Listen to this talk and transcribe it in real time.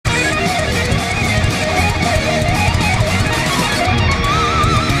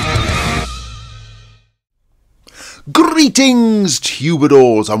Greetings,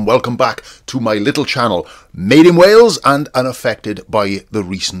 Tubadors, and welcome back to my little channel, made in Wales and unaffected by the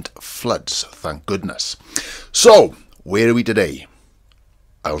recent floods, thank goodness. So, where are we today?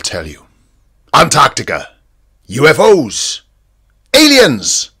 I'll tell you. Antarctica, UFOs,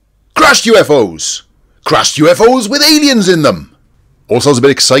 aliens, crashed UFOs with aliens in them. All sounds a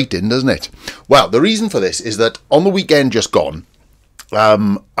bit exciting, doesn't it? Well, the reason for this is that on the weekend just gone,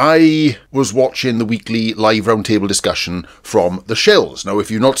 I was watching the weekly live roundtable discussion from the Shills. Now, if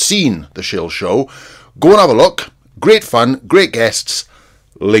you've not seen the Shills show, go and have a look. Great fun, great guests.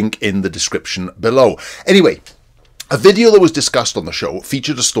 Link in the description below. Anyway, a video that was discussed on the show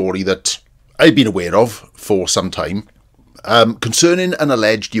featured a story that I've been aware of for some time concerning an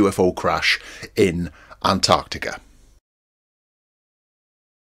alleged UFO crash in Antarctica.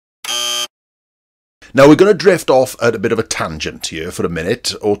 Now, we're going to drift off at a bit of a tangent here for a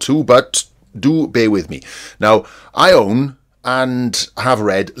minute or two, but do bear with me. Now, I own and have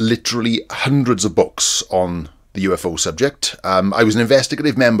read literally hundreds of books on the UFO subject. I was an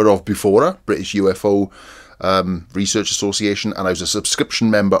investigative member of BUFORA, British UFO Research Association, and I was a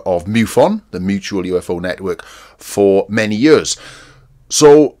subscription member of MUFON, the Mutual UFO Network, for many years.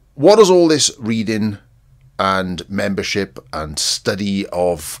 So, what does all this reading and membership and study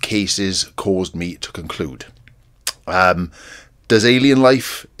of cases caused me to conclude? Does alien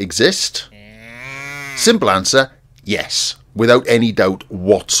life exist? Simple answer, yes, without any doubt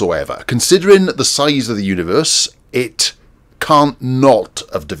whatsoever. Considering the size of the universe, it can't not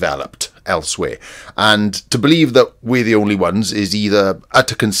have developed elsewhere. And to believe that we're the only ones is either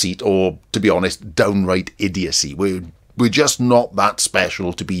utter conceit or, to be honest, downright idiocy. We're just not that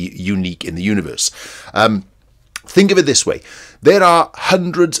special to be unique in the universe. Think of it this way. There are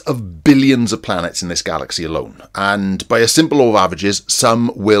hundreds of billions of planets in this galaxy alone, and by a simple law of averages,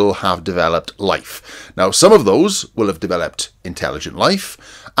 some will have developed life. Now, some of those will have developed intelligent life,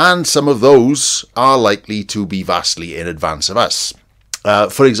 and some of those are likely to be vastly in advance of us.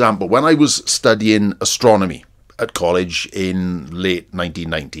 For example, when I was studying astronomy at college in late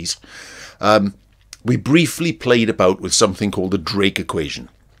 1990s, we briefly played about with something called the Drake equation.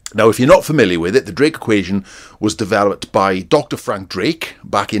 Now, if you're not familiar with it, the Drake equation was developed by Dr. Frank Drake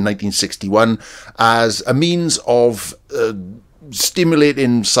back in 1961 as a means of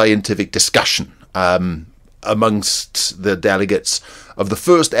stimulating scientific discussion amongst the delegates of the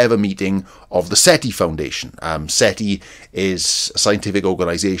first ever meeting of the SETI Foundation. SETI is a scientific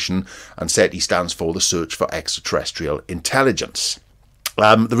organisation, and SETI stands for the Search for Extraterrestrial Intelligence.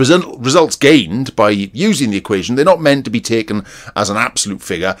 The results gained by using the equation, they're not meant to be taken as an absolute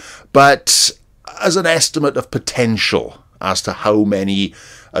figure, but as an estimate of potential as to how many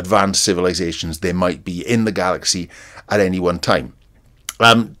advanced civilizations there might be in the galaxy at any one time.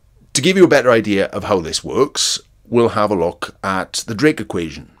 To give you a better idea of how this works, we'll have a look at the Drake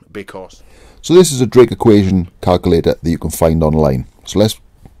equation. So this is a Drake equation calculator that you can find online. So let's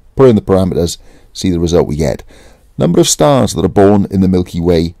put in the parameters, see the result we get. Number of stars that are born in the Milky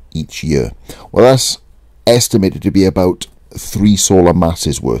Way each year. Well, that's estimated to be about 3 solar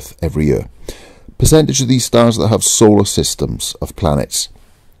masses worth every year. Percentage of these stars that have solar systems of planets.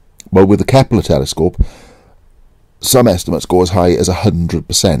 Well, with the Kepler telescope, some estimates go as high as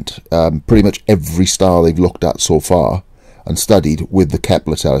 100%. Pretty much every star they've looked at so far and studied with the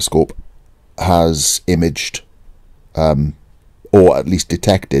Kepler telescope has imaged, or at least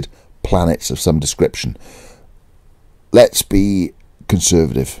detected, planets of some description. Let's be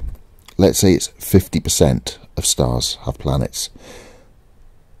conservative. Let's say it's 50% of stars have planets.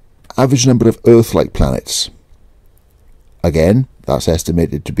 Average number of Earth-like planets. Again, that's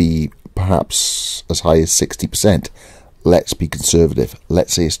estimated to be perhaps as high as 60%. Let's be conservative.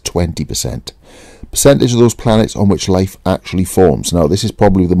 Let's say it's 20%. Percentage of those planets on which life actually forms. Now, this is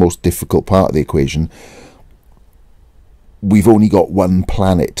probably the most difficult part of the equation. We've only got one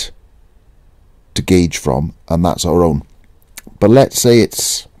planet to gauge from, and that's our own. But let's say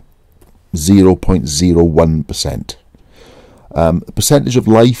it's 0.01%. The percentage of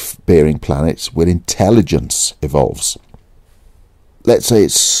life-bearing planets where intelligence evolves. Let's say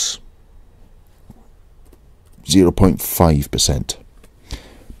it's 0.5%.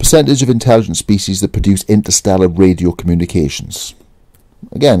 Percentage of intelligent species that produce interstellar radio communications.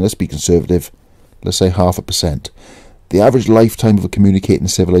 Again, let's be conservative. Let's say 0.5%. The average lifetime of a communicating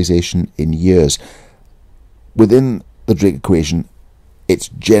civilization in years. Within the Drake equation, it's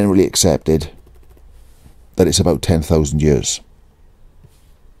generally accepted that it's about 10,000 years.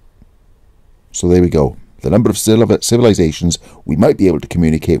 So there we go. The number of civilizations we might be able to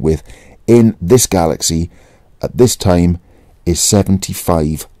communicate with in this galaxy at this time is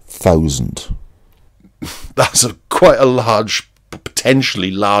 75,000. that's quite a large,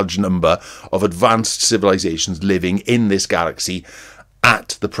 potentially large number of advanced civilizations living in this galaxy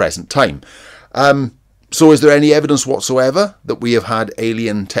at the present time. So is there any evidence whatsoever that we have had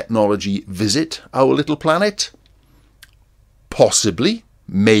alien technology visit our little planet? Possibly,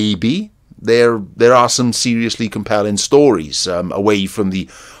 maybe. There are some seriously compelling stories away from the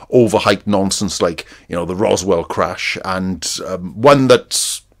overhyped nonsense like, you know, the Roswell crash, and one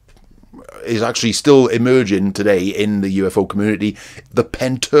that is actually still emerging today in the UFO community, the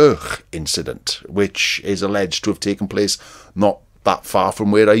Penturk incident, which is alleged to have taken place not that far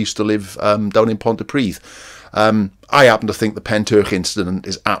from where I used to live, down in Pontypridd. I happen to think the Penturk incident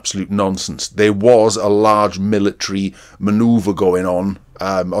is absolute nonsense. There was a large military manoeuvre going on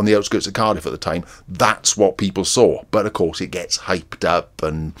the outskirts of Cardiff at the time. That's what people saw. But of course it gets hyped up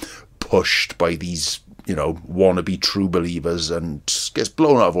and pushed by these, you know, wannabe true believers and gets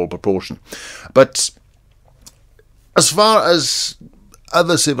blown out of all proportion. But as far as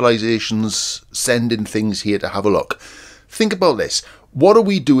other civilizations sending things here to have a look, think about this. What are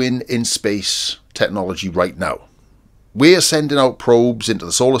we doing in space technology right now? We're sending out probes into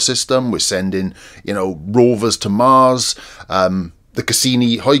the solar system. We're sending, you know, rovers to Mars. The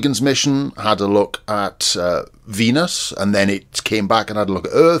Cassini-Huygens mission had a look at Venus, and then it came back and had a look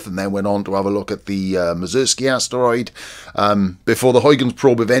at Earth, and then went on to have a look at the Mazursky asteroid, before the Huygens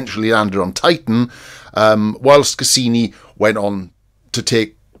probe eventually landed on Titan, whilst Cassini went on to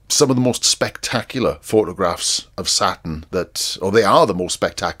take some of the most spectacular photographs of Saturn they are the most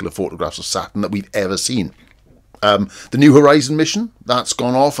spectacular photographs of Saturn that we've ever seen. The New Horizon mission, that's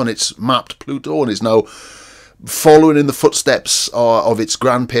gone off and it's mapped Pluto and is now following in the footsteps of its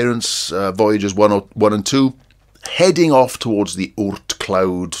grandparents, Voyagers 1 and 2, heading off towards the Oort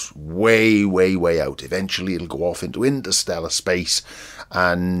cloud, way, way, way out. Eventually it'll go off into interstellar space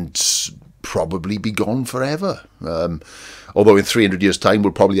and probably be gone forever. Although in 300 years' time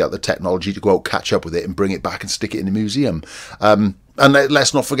we'll probably have the technology to go out, catch up with it and bring it back and stick it in a museum. And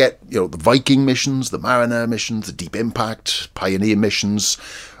let's not forget, you know, the Viking missions, the Mariner missions, the Deep Impact, Pioneer missions.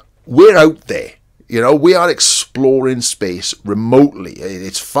 We're out there. You know, we are exploring space remotely.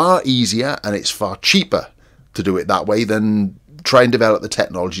 It's far easier and it's far cheaper to do it that way than try and develop the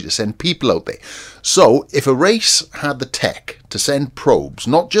technology to send people out there. So if a race had the tech to send probes,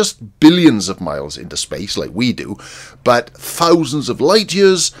 not just billions of miles into space like we do, but thousands of light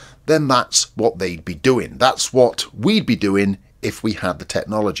years, then that's what they'd be doing. That's what we'd be doing if we had the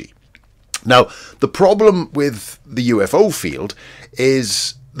technology. Now, the problem with the UFO field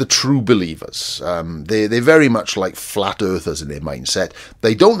is the true believers. They're very much like flat earthers in their mindset.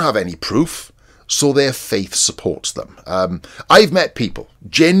 They don't have any proof, so their faith supports them. I've met people,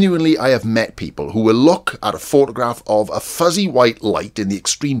 genuinely I have met people who will look at a photograph of a fuzzy white light in the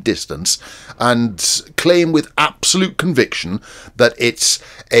extreme distance and claim with absolute conviction that it's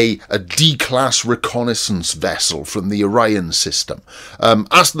a D-class reconnaissance vessel from the Orion system.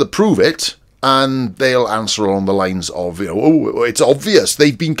 Ask them to prove it, and they'll answer along the lines of, you know, oh, it's obvious,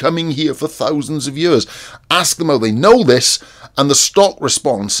 they've been coming here for thousands of years. Ask them how they know this, and the stock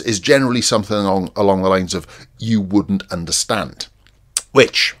response is generally something along the lines of, you wouldn't understand.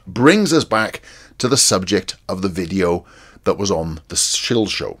 Which brings us back to the subject of the video that was on the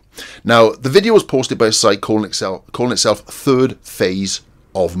Shills show. Now, the video was posted by a site calling itself Third Phase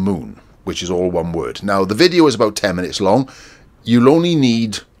of Moon, which is all one word. Now, the video is about 10 minutes long. You'll only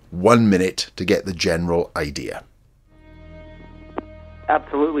need 1 minute to get the general idea.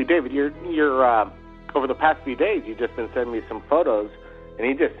 Absolutely, David. You're over the past few days, you've just been sending me some photos, and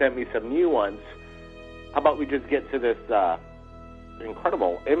you just sent me some new ones. How about we just get to this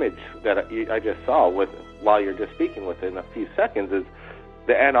incredible image that I just saw while you're just speaking within a few seconds? Is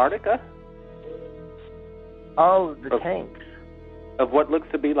the Antarctica? Oh, the tanks. Of what looks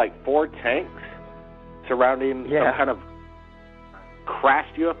to be like 4 tanks surrounding some kind of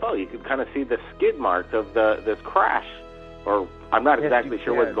crashed UFO. You can kind of see the skid marks of this crash, or I'm not exactly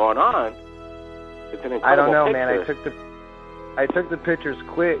sure what's going on. It's an incredible I don't know, picture. Man. I took the pictures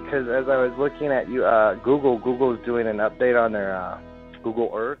quick because as I was looking at you, Google's doing an update on their Google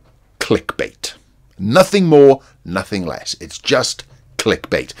Earth. Clickbait. Nothing more, nothing less. It's just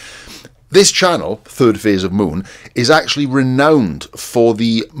clickbait. This channel, Third Phase of Moon, is actually renowned for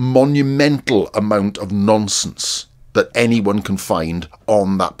the monumental amount of nonsense that anyone can find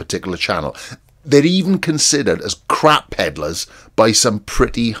on that particular channel. They're even considered as crap peddlers by some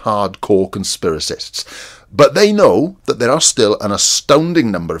pretty hardcore conspiracists. But they know that there are still an astounding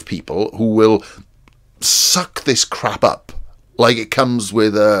number of people who will suck this crap up like it comes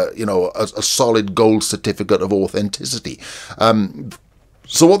with a solid gold certificate of authenticity.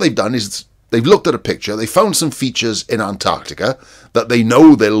 So what they've done is They've looked at a picture, they found some features in Antarctica that they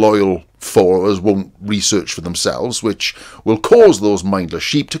know their loyal followers won't research for themselves, which will cause those mindless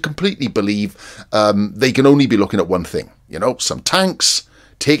sheep to completely believe they can only be looking at one thing. You know, some tanks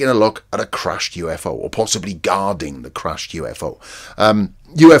taking a look at a crashed UFO, or possibly guarding the crashed UFO.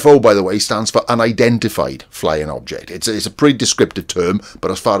 UFO, by the way, stands for unidentified flying object. It's a pretty descriptive term,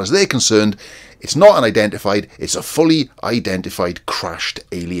 but as far as they're concerned, it's not unidentified, it's a fully identified crashed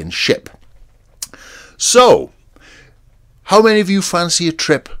alien ship. So, how many of you fancy a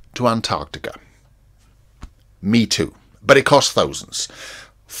trip to Antarctica? Me too, but it costs thousands.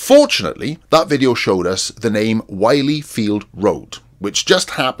 Fortunately, that video showed us the name Wiley Field Road, which just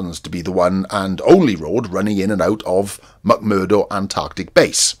happens to be the one and only road running in and out of McMurdo Antarctic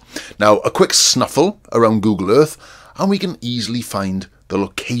Base. Now, a quick snuffle around Google Earth, and we can easily find the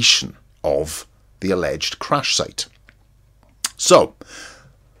location of the alleged crash site. So,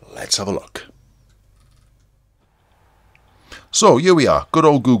 let's have a look. So, here we are, good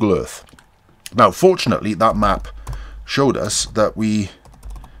old Google Earth. Now, fortunately, that map showed us that we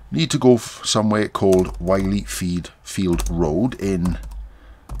need to go somewhere called Wiley Field Road in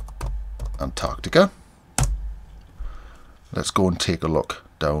Antarctica. Let's go and take a look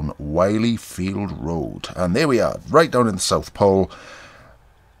down Wiley Field Road. And there we are, right down in the South Pole.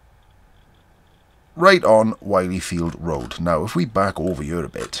 Right on Wiley Field Road. Now, if we back over here a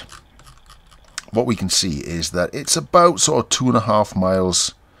bit, what we can see is that it's about sort of 2.5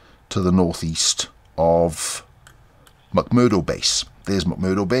 miles to the northeast of McMurdo Base. There's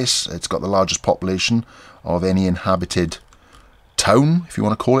McMurdo Base. It's got the largest population of any inhabited town, if you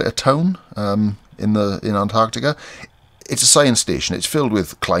want to call it a town, in Antarctica. It's a science station. It's filled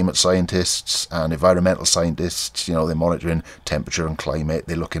with climate scientists and environmental scientists. You know, they're monitoring temperature and climate.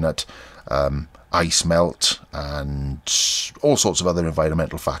 They're looking at ice melt and all sorts of other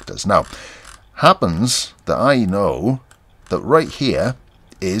environmental factors. Now, happens that I know that right here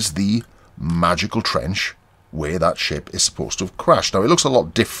is the magical trench where that ship is supposed to have crashed. Now, it looks a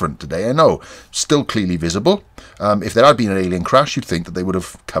lot different today, I know. Still clearly visible. If there had been an alien crash, you'd think that they would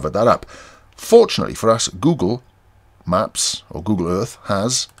have covered that up. Fortunately for us, Google Maps, or Google Earth,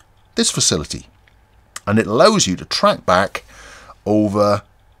 has this facility. And it allows you to track back over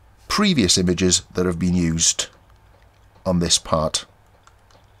previous images that have been used on this part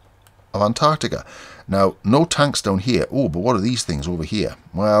of Antarctica. Now, no tanks down here. Oh, but what are these things over here?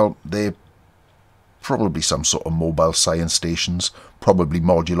 Well, they're probably some sort of mobile science stations, probably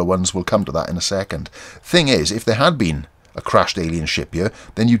modular ones. We'll come to that in a second. Thing is, if there had been a crashed alien ship here,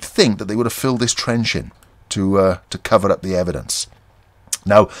 then you'd think that they would have filled this trench in to cover up the evidence.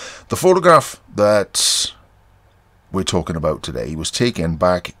 Now, the photograph that we're talking about today was taken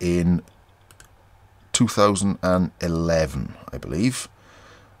back in 2011, I believe.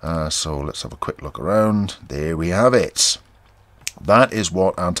 So let's have a quick look around. There we have it. That is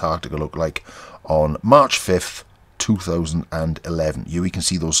what Antarctica looked like on March 5th, 2011. Here we can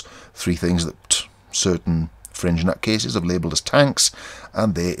see those three things that certain fringe nutcases have labelled as tanks,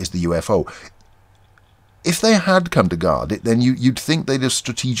 and there is the UFO. If they had come to guard it, then you'd think they'd have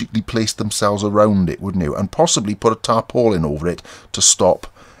strategically placed themselves around it, wouldn't you? And possibly put a tarpaulin over it to stop,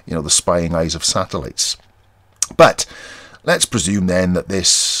 you know, the spying eyes of satellites. But let's presume then that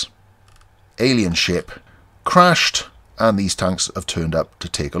this alien ship crashed and these tanks have turned up to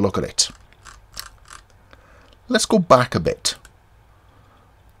take a look at it. Let's go back a bit.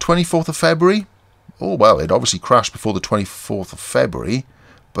 24th of February? Oh, well, it obviously crashed before the 24th of February,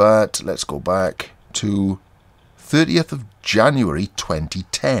 but let's go back to 30th of January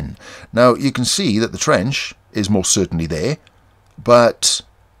 2010. Now, you can see that the trench is most certainly there, but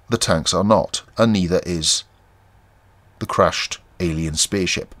the tanks are not, and neither is the crashed alien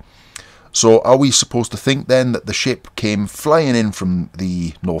spaceship. So are we supposed to think then that the ship came flying in from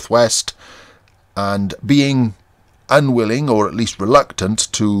the northwest and being unwilling, or at least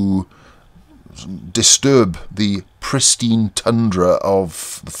reluctant, to disturb the pristine tundra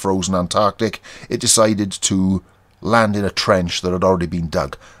of the frozen Antarctic, it decided to land in a trench that had already been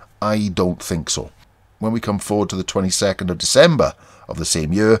dug? I don't think so. When we come forward to the 22nd of December of the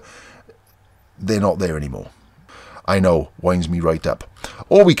same year, they're not there anymore. I know, winds me right up.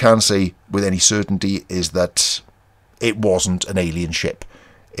 All we can say with any certainty is that it wasn't an alien ship.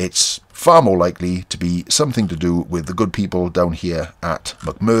 It's far more likely to be something to do with the good people down here at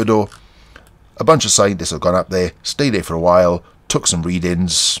McMurdo. A bunch of scientists have gone up there, stayed there for a while, took some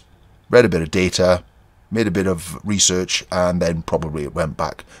readings, read a bit of data, made a bit of research, and then probably it went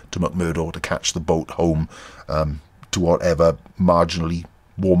back to McMurdo to catch the boat home to whatever marginally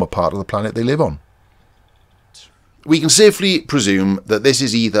warmer part of the planet they live on. we can safely presume that this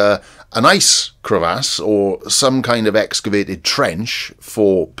is either an ice crevasse or some kind of excavated trench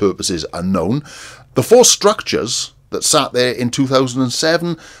for purposes unknown. The 4 structures that sat there in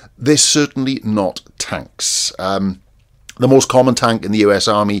 2007, they're certainly not tanks. The most common tank in the US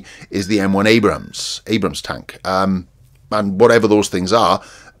Army is the M1 Abrams tank. And whatever those things are,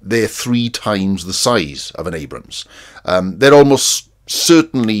 they're 3 times the size of an Abrams. They're almost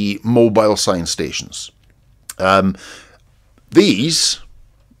certainly mobile science stations. These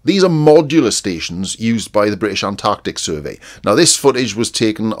are modular stations used by the British Antarctic Survey. Now, this footage was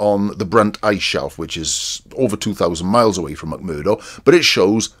taken on the Brunt Ice Shelf, which is over 2,000 miles away from McMurdo, but it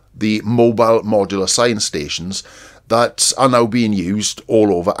shows the mobile modular science stations that are now being used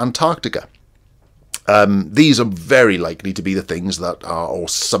all over Antarctica. These are very likely to be the things that are, or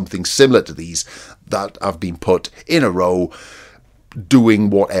something similar to these, that have been put in a row doing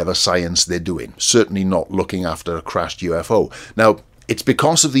whatever science they're doing. Certainly not looking after a crashed UFO. Now, it's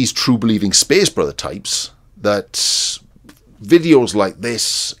because of these true-believing space brother types that videos like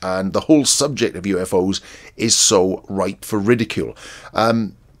this and the whole subject of UFOs is so ripe for ridicule.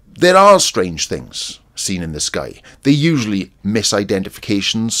 There are strange things seen in the sky. They're usually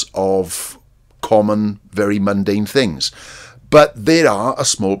misidentifications of common, very mundane things. But there are a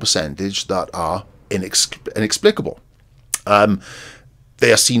small percentage that are inexplicable.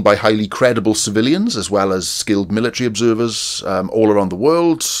 They are seen by highly credible civilians as well as skilled military observers all around the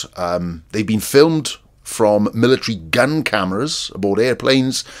world. They've been filmed from military gun cameras aboard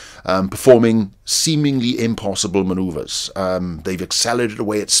airplanes, performing seemingly impossible manoeuvres. They've accelerated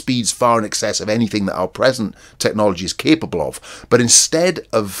away at speeds far in excess of anything that our present technology is capable of. But instead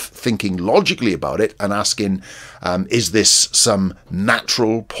of thinking logically about it and asking, is this some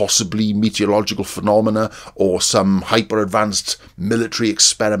natural, possibly meteorological phenomena, or some hyper-advanced military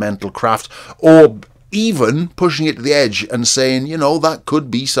experimental craft, or even pushing it to the edge and saying, you know, that could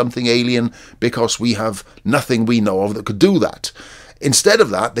be something alien because we have nothing we know of that could do that. Instead of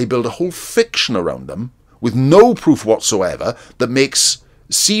that, they build a whole fiction around them with no proof whatsoever that makes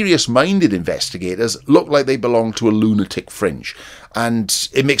serious-minded investigators look like they belong to a lunatic fringe. And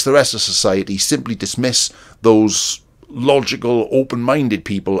it makes the rest of society simply dismiss those logical, open-minded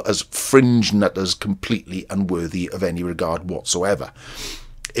people as fringe nutters completely unworthy of any regard whatsoever.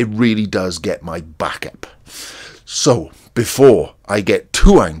 It really does get my back up. So, before I get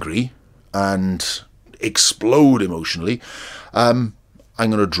too angry and explode emotionally, I'm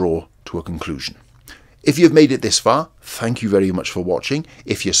going to draw to a conclusion. If you've made it this far, thank you very much for watching.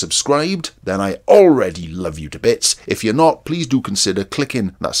 If you're subscribed, then I already love you to bits. If you're not, please do consider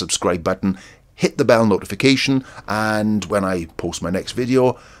clicking that subscribe button, hit the bell notification, and when I post my next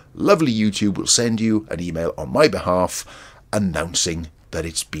video, lovely YouTube will send you an email on my behalf announcing that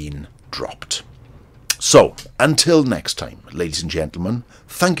it's been dropped. So, until next time, ladies and gentlemen,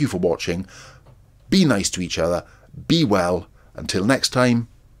 thank you for watching. Be nice to each other. Be well. Until next time,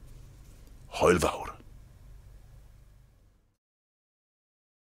 Hwyl fawr.